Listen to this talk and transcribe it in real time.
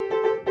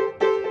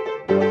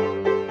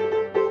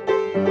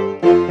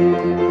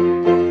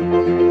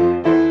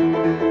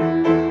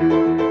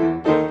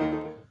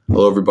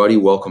everybody.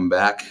 Welcome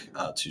back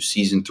to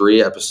Season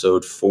 3,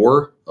 Episode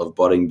 4 of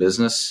Budding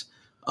Business.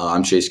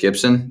 I'm Chase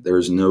Gibson. There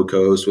is no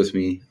co-host with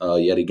me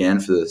yet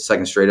again for the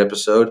second straight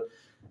episode,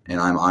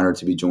 and I'm honored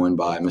to be joined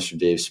by Mr.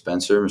 Dave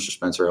Spencer. Mr.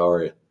 Spencer, how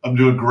are you? I'm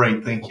doing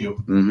great, thank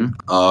you.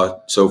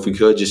 So if we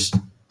could just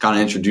kind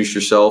of introduce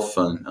yourself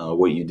and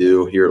what you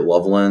do here at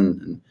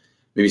Loveland and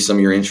maybe some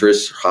of your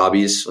interests,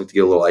 hobbies. I'd like to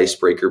get a little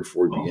icebreaker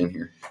before we begin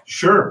here.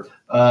 Sure.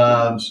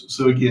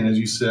 So again, as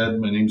you said,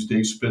 my name is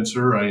Dave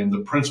Spencer. I am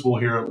the principal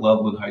here at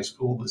Loveland High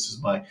School. This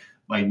is my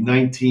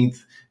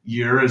 19th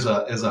year as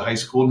a high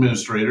school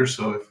administrator.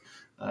 So if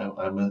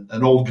I'm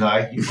an old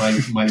guy, you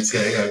might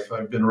say.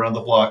 I've been around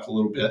the block a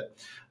little bit.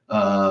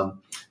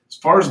 As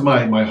far as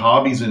my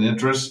hobbies and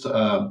interests,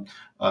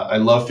 I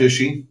love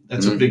fishing.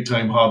 That's a big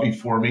time hobby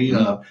for me.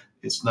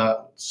 It's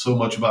not so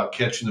much about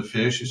catching the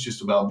fish. It's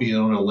just about being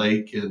on a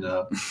lake and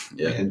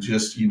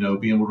just, being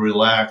able to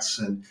relax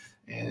and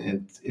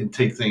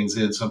take things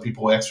in. Some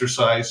people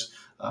exercise.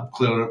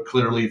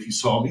 Clearly, if you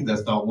saw me,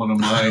 that's not one of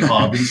my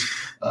hobbies.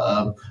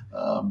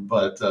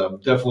 But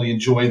definitely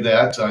enjoy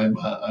that. I'm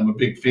a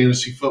big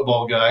fantasy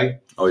football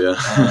guy. Oh, yeah.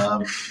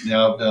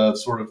 Now I've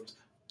sort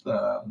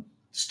of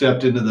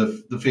stepped into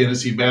the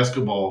fantasy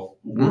basketball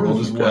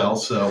world as well.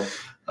 So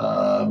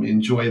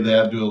enjoy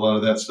that. Do a lot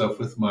of that stuff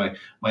with my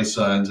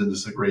sons, and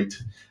it's a great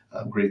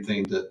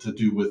thing to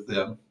do with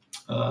them.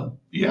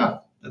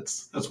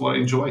 That's what I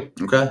enjoy.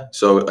 Okay.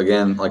 So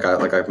again, like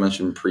I've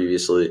mentioned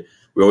previously,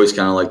 we always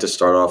kind of like to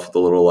start off with a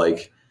little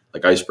like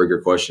icebreaker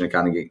question to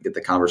kind of get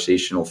the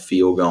conversational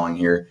feel going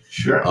here.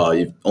 Sure.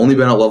 You've only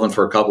been at Loveland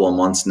for a couple of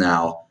months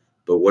now,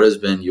 but what has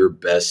been your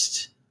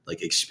best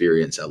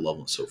experience at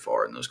Loveland so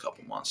far in those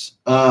couple of months?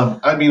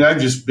 I've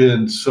just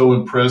been so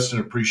impressed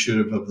and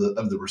appreciative of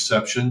the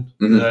reception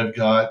that I've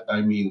got. I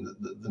mean,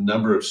 the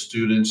number of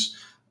students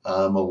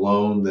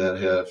alone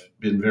that have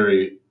been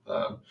very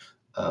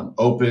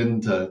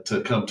open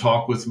to come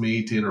talk with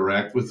me, to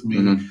interact with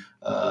me.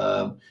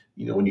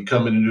 When you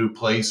come in a new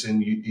place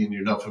and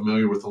you're not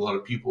familiar with a lot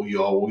of people,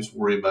 you always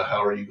worry about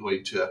how are you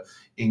going to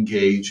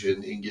engage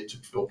and get to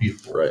feel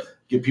people, right.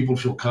 Get people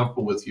to feel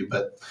comfortable with you.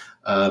 But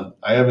I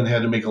haven't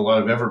had to make a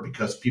lot of effort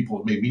because people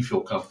have made me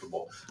feel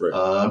comfortable. Right.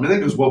 And that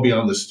goes well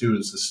beyond the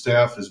students. The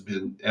staff has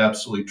been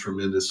absolutely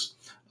tremendous.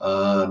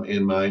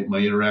 In my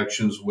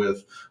interactions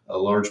with a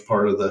large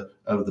part of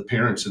the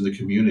parents in the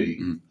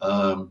community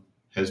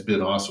has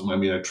been awesome. I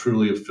mean, I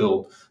truly have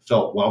felt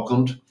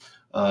welcomed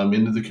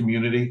into the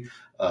community.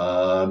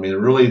 It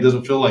really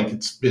doesn't feel like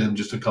it's been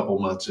just a couple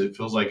months. It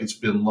feels like it's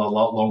been a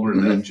lot longer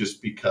than that,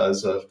 just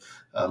because of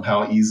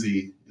how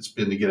easy it's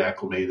been to get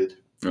acclimated.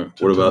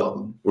 What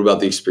about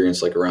the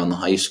experience around the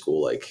high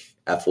school,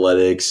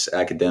 athletics,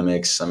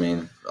 academics? I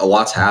mean, a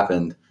lot's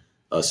happened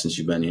since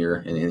you've been here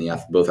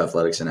in both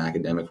athletics and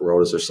academic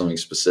world. Is there something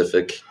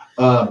specific?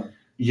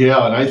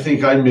 Yeah, and I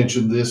think I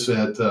mentioned this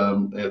at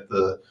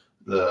the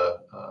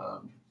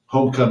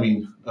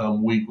homecoming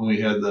week when we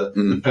had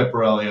the pep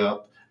rally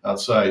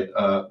outside.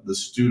 The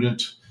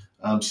student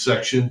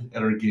section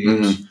at our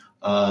games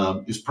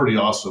is pretty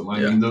awesome. I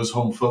mean, those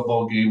home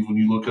football games, when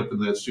you look up in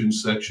that student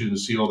section and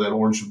see all that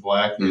orange and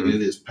black,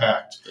 it is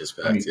packed. It's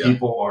packed. I mean,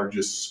 people are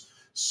just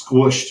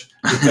squished.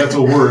 If that's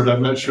a word,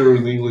 I'm not sure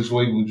in the English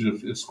language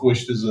if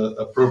squished is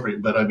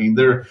appropriate, but I mean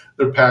they're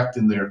packed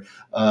in there,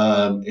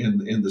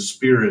 and the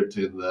spirit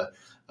and the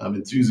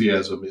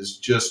enthusiasm has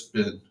just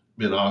been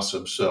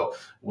awesome. So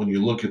when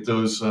you look at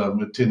those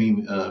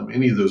attending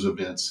any of those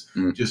events,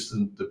 just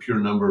the pure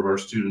number of our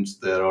students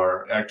that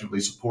are actively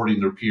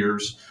supporting their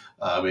peers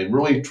and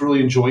really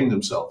truly enjoying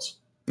themselves.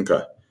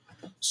 Okay.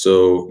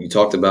 So you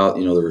talked about,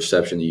 the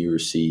reception that you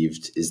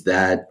received. Is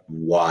that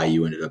why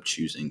you ended up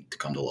choosing to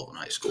come to Loveland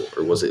High School?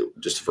 Or was it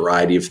just a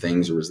variety of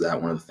things, or was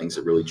that one of the things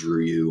that really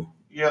drew you?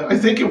 Yeah, I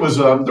think it was,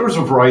 there was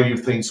a variety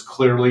of things,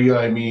 clearly.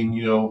 I mean,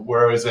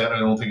 where I was at, I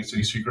don't think it's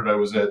any secret. I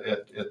was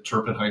at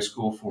Turpin High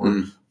School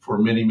for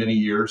many, many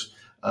years.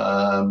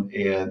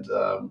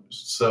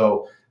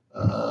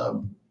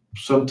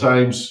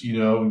 Sometimes,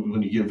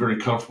 when you get very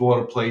comfortable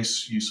at a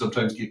place, you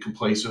sometimes get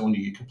complacent. When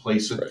you get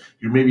complacent,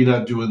 you're maybe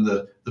not doing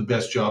the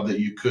best job that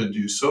you could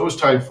do. So it was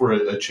time for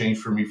a change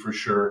for me, for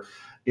sure.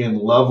 And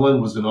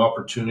Loveland was an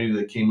opportunity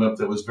that came up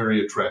that was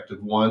very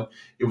attractive. One,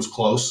 it was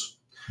close.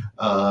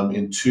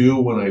 And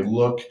two, when I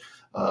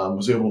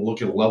was able to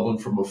look at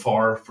Loveland from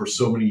afar for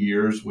so many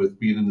years with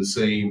being in the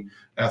same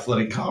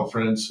athletic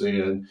conference.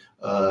 And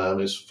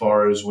as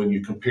far as when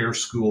you compare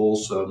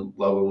schools,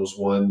 Loveland was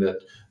one that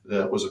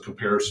was a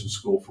comparison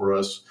school for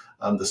us.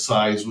 The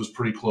size was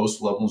pretty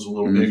close. Loveland was a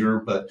little bigger,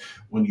 but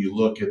when you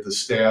look at the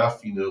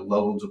staff,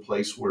 Loveland's a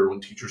place where when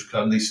teachers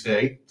come, they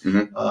stay.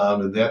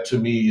 And that to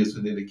me is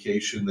an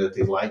indication that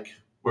they like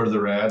where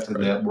they're at,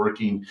 and that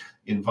working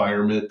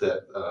environment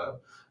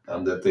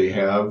that they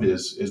have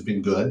has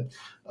been good.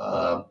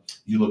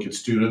 You look at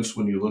students,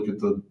 when you look at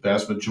the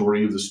vast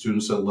majority of the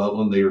students at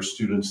Loveland, they are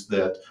students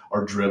that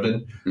are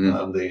driven.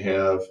 They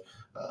have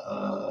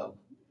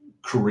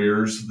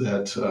careers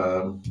that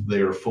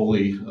they are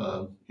fully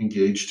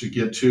engaged to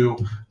get to.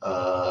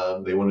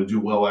 They want to do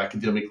well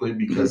academically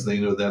because they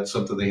know that's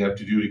something they have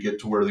to do to get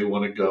to where they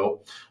want to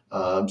go.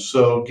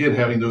 So again,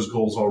 having those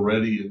goals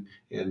already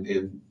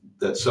and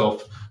that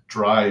self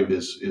drive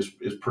is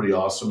pretty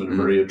awesome and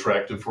very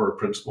attractive for a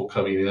principal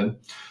coming in.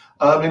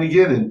 And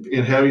again,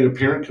 in having a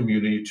parent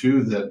community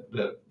too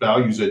that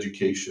values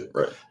education,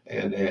 Right.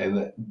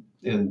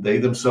 And they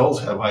themselves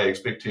have high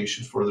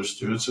expectations for their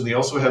students, and they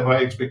also have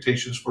high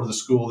expectations for the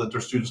school that their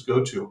students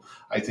go to.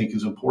 I think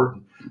is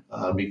important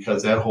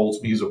because that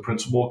holds me as a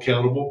principal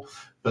accountable,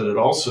 but it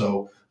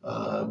also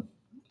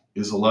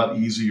is a lot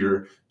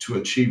easier to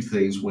achieve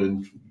things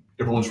when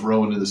everyone's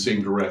rowing in the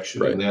same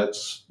direction, Right. and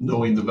that's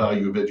knowing the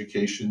value of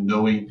education,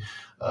 knowing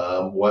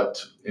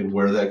what and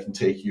where that can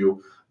take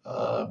you.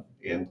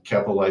 And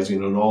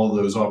capitalizing on all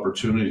those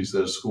opportunities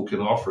that a school can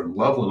offer. And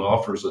Loveland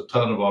offers a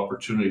ton of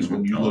opportunities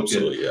when you look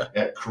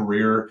at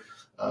career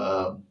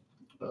and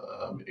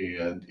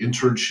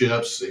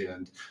internships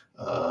and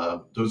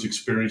those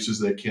experiences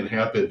that can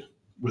happen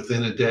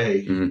within a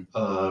day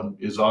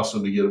is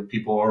awesome to get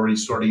people already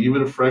starting,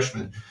 even a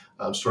freshman,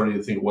 starting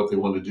to think of what they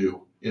want to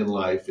do in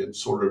life and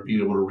sort of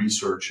being able to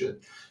research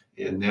it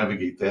and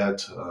navigate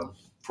that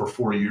for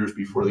 4 years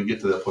before they get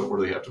to that point where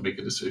they have to make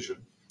a decision.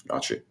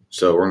 Gotcha.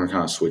 So we're going to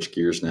kind of switch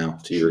gears now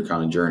to your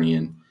kind of journey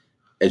in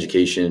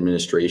education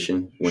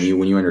administration. When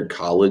you entered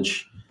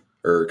college,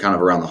 or kind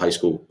of around the high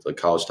school, like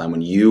college time,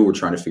 when you were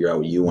trying to figure out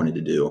what you wanted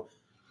to do,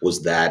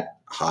 was that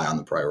high on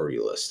the priority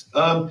list?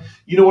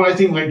 You know what? I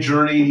think my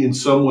journey in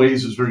some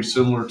ways is very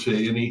similar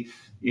to any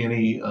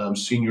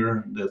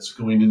senior that's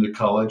going into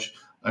college.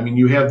 I mean,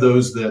 you have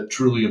those that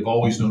truly have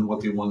always known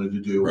what they wanted to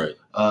do. Right.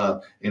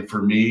 And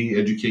for me,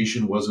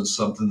 education wasn't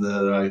something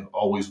that I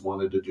always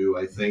wanted to do.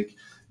 I think,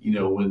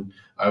 when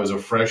I was a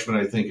freshman,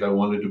 I think I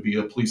wanted to be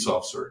a police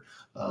officer.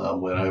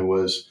 When I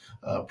was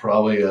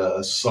probably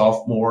a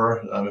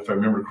sophomore, if I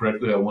remember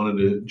correctly, I wanted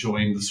to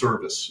join the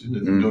service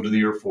and go to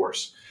the Air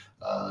Force.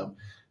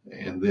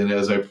 And then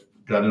as I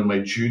got into my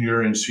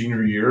junior and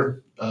senior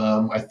year,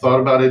 I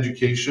thought about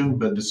education,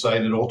 but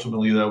decided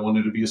ultimately that I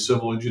wanted to be a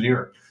civil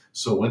engineer.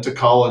 So went to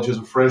college as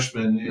a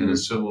freshman in a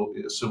civil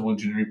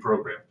engineering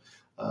program.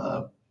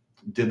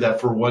 Did that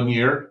for 1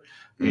 year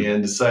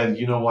and decided,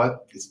 you know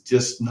what, it's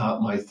just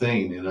not my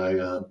thing. And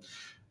I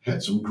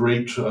had some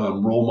great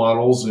role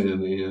models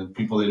and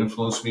people that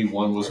influenced me.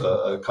 One was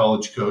a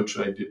college coach.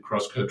 I did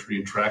cross country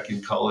and track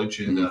in college,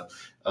 and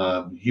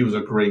he was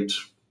a great,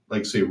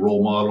 like say,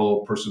 role model,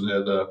 person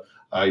that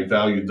I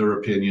valued their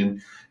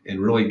opinion and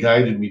really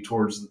guided me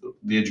towards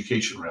the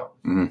education route.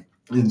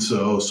 And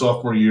so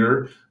sophomore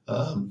year,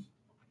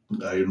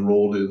 I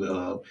enrolled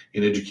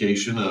in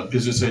education, a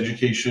business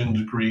education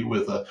degree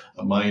with a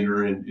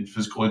minor in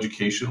physical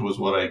education was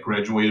what I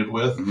graduated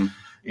with.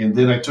 And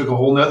then I took a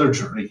whole nother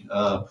journey,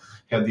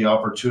 had the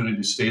opportunity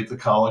to stay at the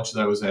college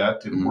that I was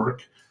at and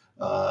work.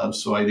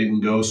 So I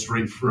didn't go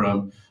straight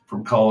from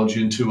college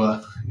into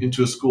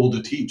a school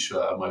to teach.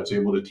 I was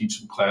able to teach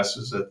some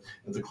classes at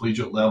the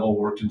collegiate level,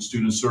 worked in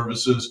student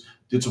services,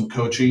 did some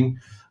coaching.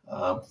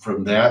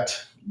 From that,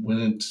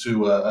 went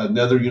into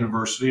another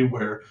university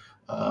where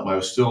I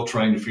was still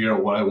trying to figure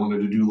out what I wanted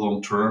to do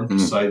long term.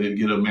 Decided to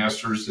get a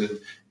master's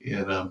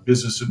in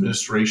business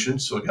administration,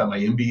 so I got my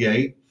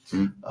MBA.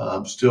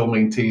 Still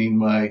maintaining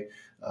my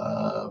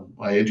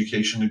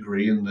education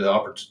degree and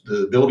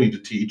the ability to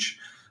teach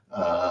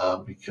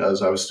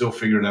because I was still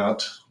figuring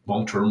out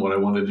long term what I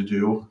wanted to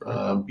do.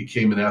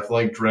 Became an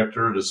athletic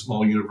director at a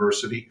small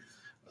university.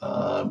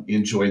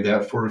 Enjoyed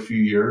that for a few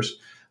years,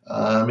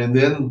 and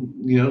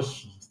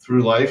then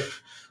through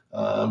life.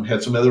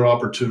 Had some other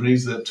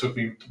opportunities that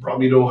brought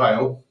me to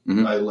Ohio.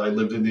 I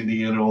lived in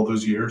Indiana all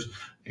those years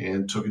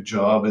and took a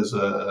job as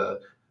a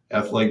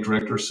athletic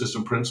director,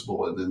 assistant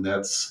principal. And then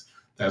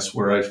that's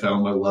where I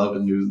found my love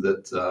and knew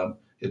that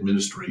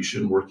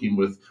administration, working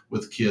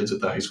with kids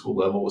at the high school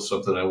level was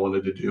something I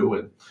wanted to do.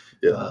 And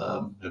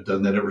I've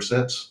done that ever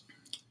since.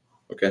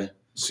 Okay.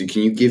 So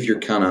can you give your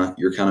kind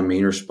of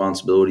main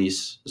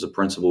responsibilities as a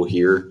principal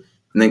here,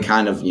 and then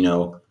kind of,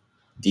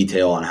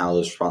 detail on how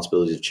those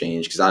responsibilities have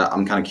changed? Because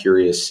I'm kind of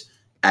curious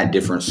at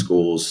different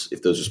schools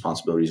if those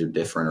responsibilities are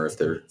different or if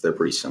they're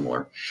pretty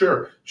similar.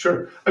 Sure.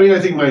 I mean, I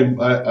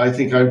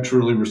think I'm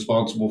truly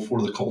responsible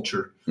for the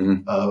culture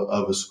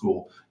of a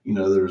school.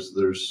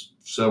 There's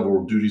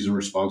several duties and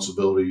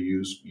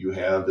responsibilities you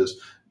have as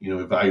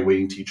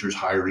evaluating teachers,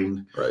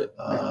 hiring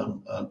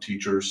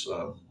teachers,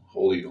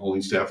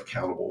 holding staff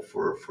accountable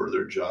for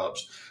their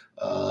jobs.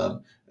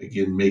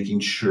 Again, making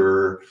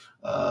sure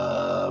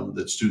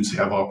that students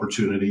have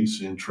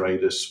opportunities and try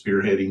to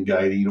spearheading,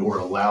 guiding, or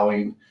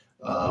allowing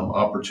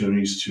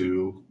opportunities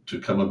to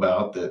come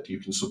about that you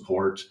can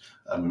support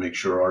and make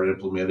sure are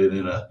implemented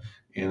in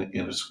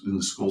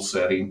the school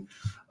setting.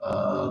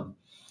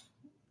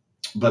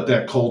 But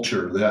that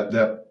culture,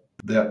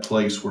 that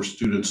place where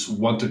students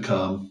want to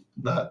come,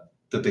 not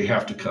that they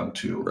have to come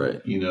to,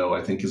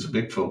 I think is a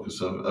big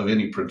focus of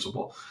any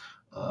principal.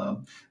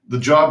 The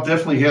job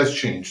definitely has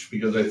changed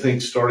because I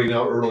think starting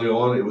out early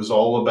on, it was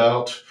all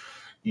about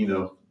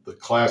the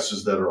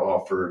classes that are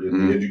offered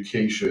and the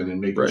education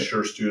and making Right.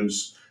 sure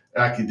students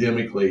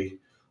academically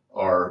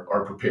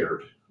are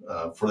prepared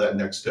for that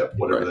next step,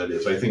 whatever that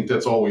is. I think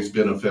that's always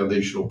been a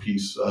foundational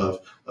piece of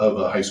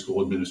a high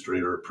school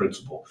administrator or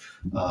principal.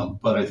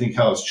 But I think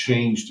how it's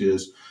changed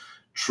is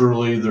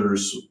truly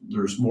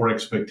there's more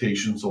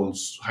expectations on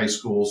high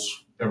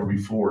schools ever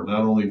before.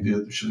 Not only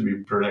should they be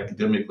prepared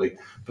academically,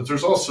 but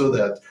there's also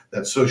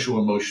that social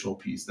emotional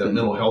piece, that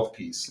mental health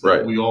piece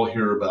that we all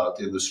hear about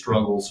in the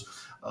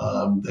struggles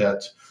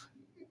that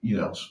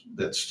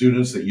that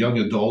students, that young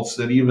adults,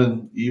 that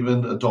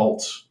even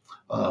adults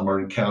are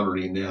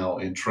encountering now,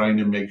 and trying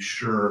to make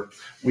sure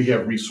we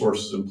have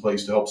resources in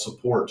place to help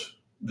support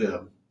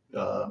them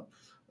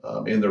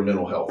in their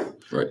mental health.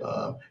 Right.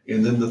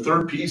 And then the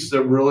third piece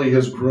that really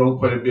has grown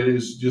quite a bit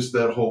is just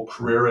that whole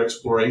career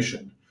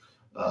exploration.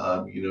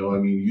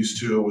 Used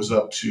to it was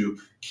up to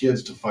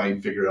kids to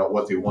figure out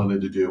what they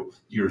wanted to do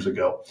years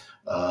ago.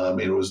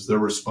 It was their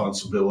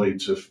responsibility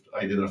to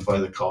identify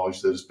the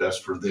college that is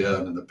best for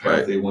them and the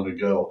path they want to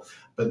go.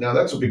 But now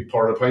that's a big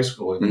part of high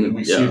school. And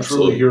we see it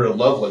truly here at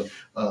Loveland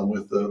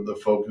with the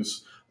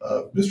focus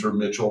of Mr.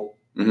 Mitchell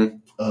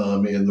and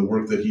the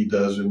work that he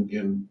does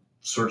in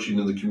searching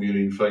in the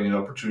community and finding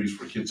opportunities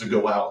for kids to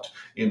go out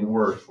and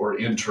work or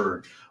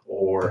intern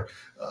or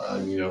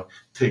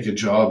take a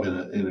job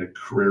in a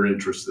career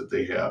interest that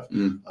they have,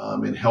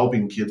 and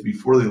helping kids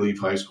before they leave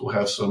high school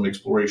have some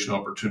exploration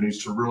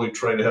opportunities to really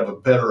try to have a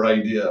better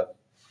idea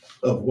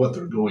of what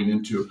they're going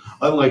into.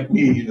 Unlike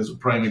me, as a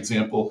prime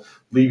example,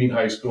 leaving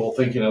high school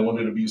thinking I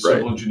wanted to be a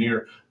civil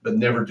engineer, but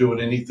never doing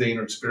anything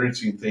or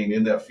experiencing anything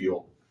in that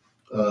field.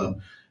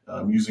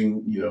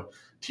 Using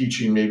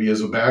teaching maybe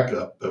as a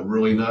backup, but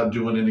really not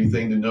doing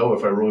anything to know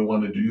if I really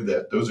wanted to do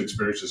that. Those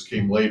experiences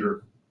came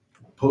later,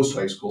 post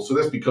high school. So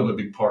that's become a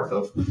big part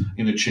of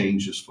in a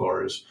change as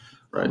far as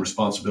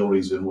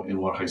responsibilities in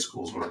what high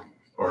schools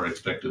are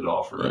expected to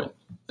offer. Right.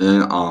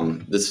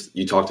 And this,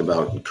 you talked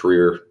about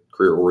career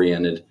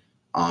oriented.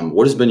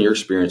 What has been your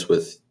experience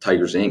with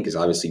Tigers Inc.? Because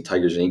obviously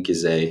Tigers Inc.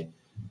 is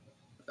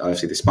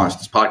obviously they sponsor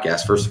this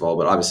podcast first of all,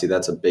 but obviously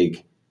that's a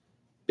big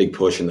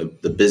push in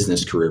the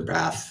business career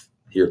path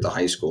here at the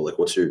high school. Like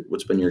what's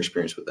been your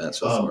experience with that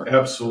so far?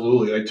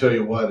 Absolutely. I tell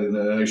you what, and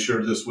I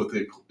shared this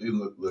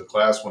in the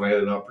class when I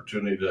had an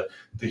opportunity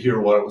to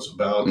hear what it was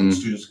about, and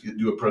students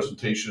do a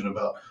presentation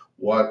about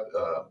what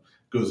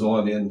goes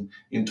on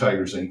in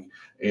Tigers Inc.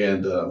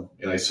 And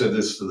I said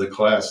this to the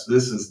class: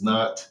 this is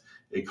not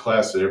a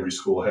class that every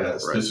school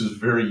has. Right. This is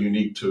very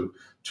unique to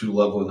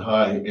Loveland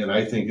High, and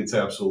I think it's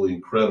absolutely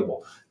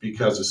incredible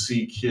because to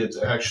see kids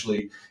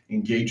actually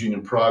engaging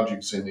in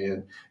projects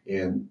and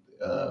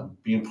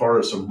being part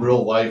of some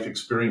real life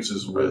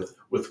experiences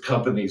with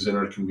companies in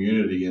our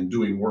community and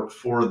doing work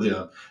for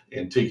them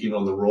and taking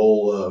on the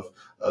role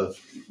of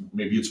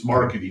maybe it's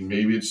marketing,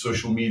 maybe it's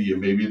social media,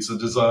 maybe it's a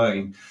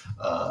design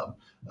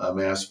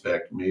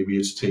aspect, maybe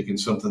it's taking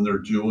something they're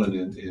doing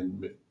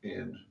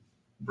and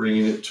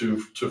bringing it to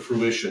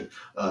fruition.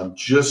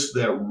 Just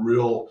that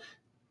real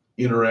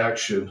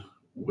interaction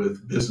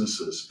with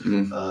businesses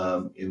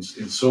in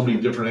so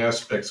many different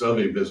aspects of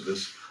a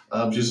business.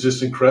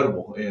 Just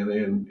incredible,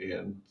 and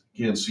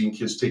again, seeing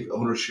kids take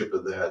ownership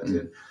of that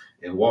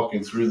and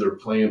walking through their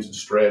plans and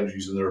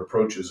strategies and their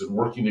approaches and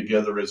working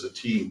together as a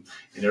team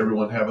and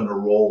everyone having a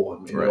role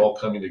and all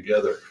coming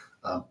together.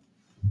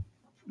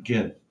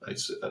 Again,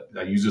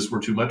 I use this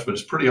word too much, but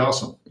it's pretty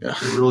awesome. Yeah.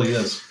 It really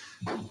is.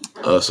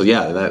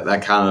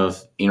 That kind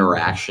of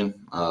interaction,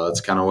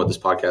 that's kind of what this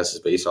podcast is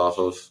based off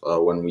of.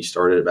 When we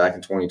started it back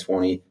in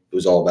 2020, it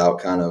was all about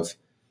kind of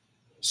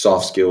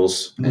soft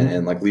skills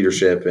and like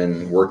leadership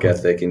and work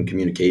ethic and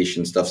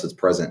communication, stuff that's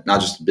present,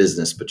 not just in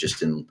business, but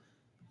just in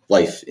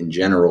life in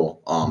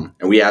general.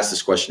 And we ask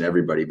this question to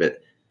everybody,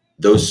 but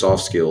those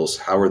soft skills,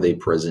 how are they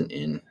present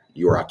in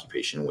your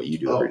occupation, what you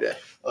do every day?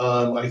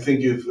 I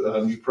think if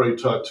you've probably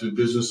talked to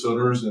business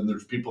owners, and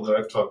there's people that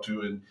I've talked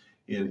to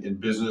in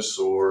business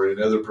or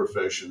in other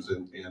professions,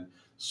 and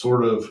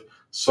sort of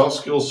soft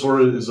skills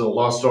sort of is a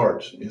lost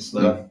art. It's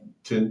not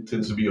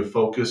tends to be a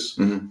focus,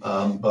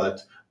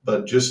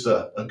 but just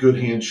a good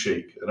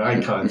handshake, an eye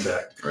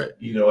contact. Right.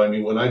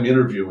 When I'm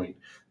interviewing,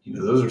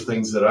 those are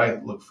things that I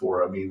look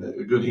for.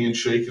 A good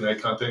handshake and eye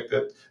contact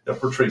that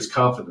portrays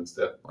confidence,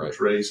 that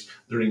portrays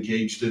they're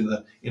engaged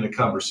in a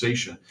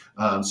conversation.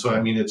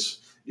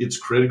 It's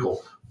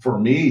critical for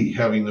me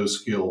having those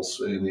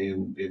skills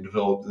and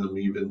develop them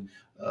even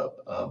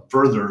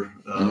further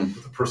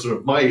with a person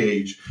of my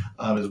age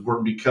is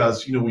important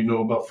because we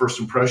know about first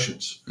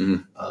impressions,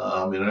 and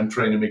I'm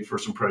trying to make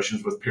first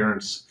impressions with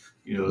parents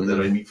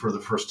that I meet for the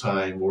first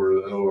time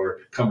or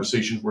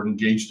conversations we're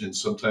engaged in.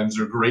 Sometimes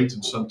they're great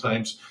and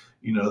sometimes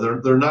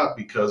they're not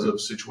because of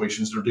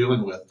situations they're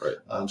dealing with.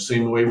 Right.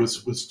 Same way with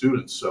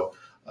students. So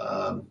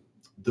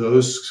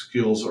those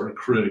skills are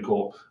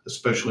critical,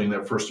 especially in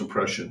that first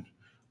impression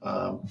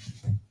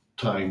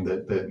time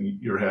that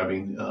you're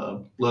having,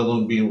 let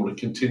alone being able to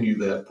continue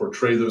that,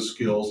 portray those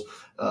skills.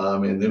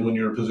 And then when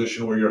you're in a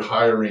position where you're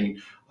hiring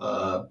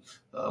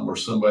or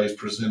somebody's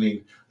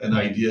presenting an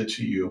idea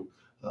to you,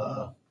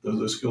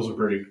 Those skills are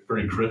very,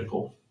 very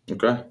critical.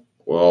 Okay.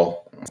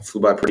 Well,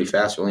 flew by pretty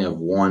fast. We only have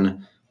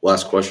one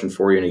last question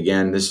for you. And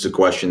again, this is a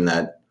question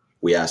that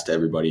we asked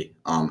everybody.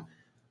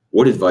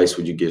 What advice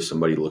would you give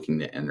somebody looking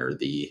to enter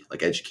the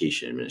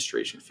education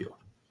administration field?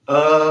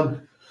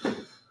 Um,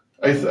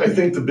 I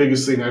think the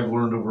biggest thing I've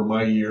learned over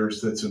my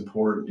years that's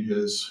important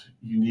is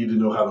you need to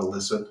know how to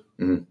listen.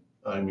 Mhm.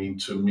 I mean,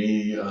 to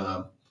me,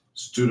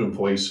 student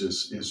voice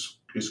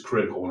is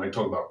critical. When I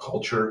talk about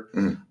culture,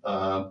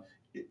 Mhm.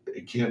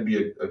 it can't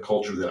be a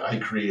culture that I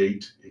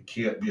create. It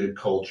can't be a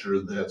culture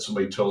that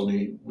somebody tells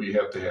me we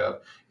have to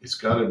have. It's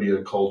got to be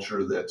a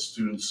culture that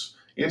students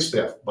and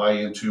staff buy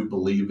into,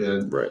 believe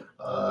in. Right.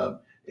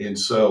 And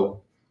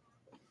so,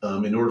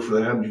 in order for that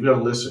to happen, you've got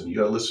to listen. You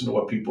got to listen to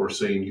what people are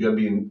saying. You got to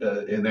be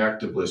an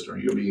active listener.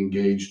 You got to be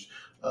engaged,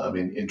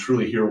 and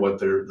truly hear what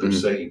they're Mhm.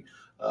 saying,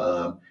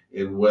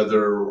 and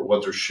whether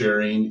what they're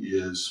sharing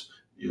is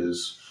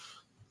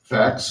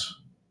facts,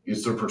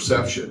 is their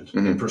perception,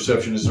 Mhm. and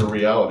perception is their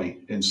reality.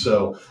 And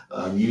so,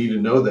 you need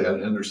to know that,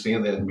 and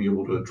understand that, and be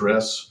able to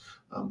address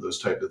those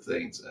type of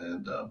things.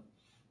 And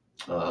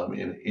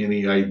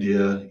any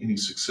idea, any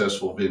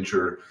successful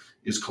venture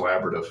is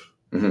collaborative.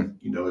 Mhm.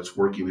 It's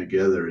working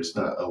together. It's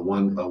not a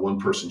one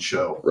person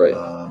show, Right.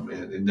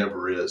 and it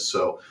never is.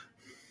 So,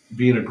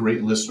 being a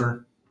great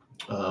listener,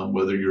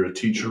 whether you're a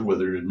teacher,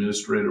 whether you're an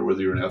administrator,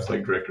 whether you're an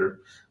athletic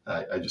director,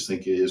 I just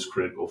think it is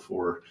critical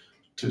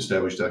to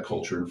establish that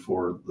culture and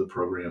for the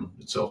program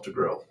itself to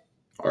grow.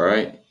 All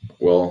right.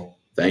 Well,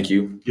 thank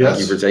you. Yes.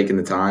 Thank you for taking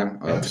the time to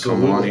come on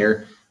Absolutely.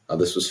 here.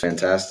 This was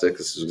fantastic.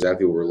 This is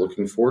exactly what we're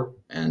looking for.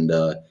 And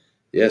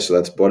yeah, so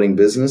that's Budding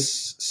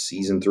Business,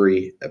 Season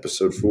 3,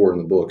 Episode 4 in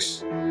the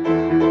books.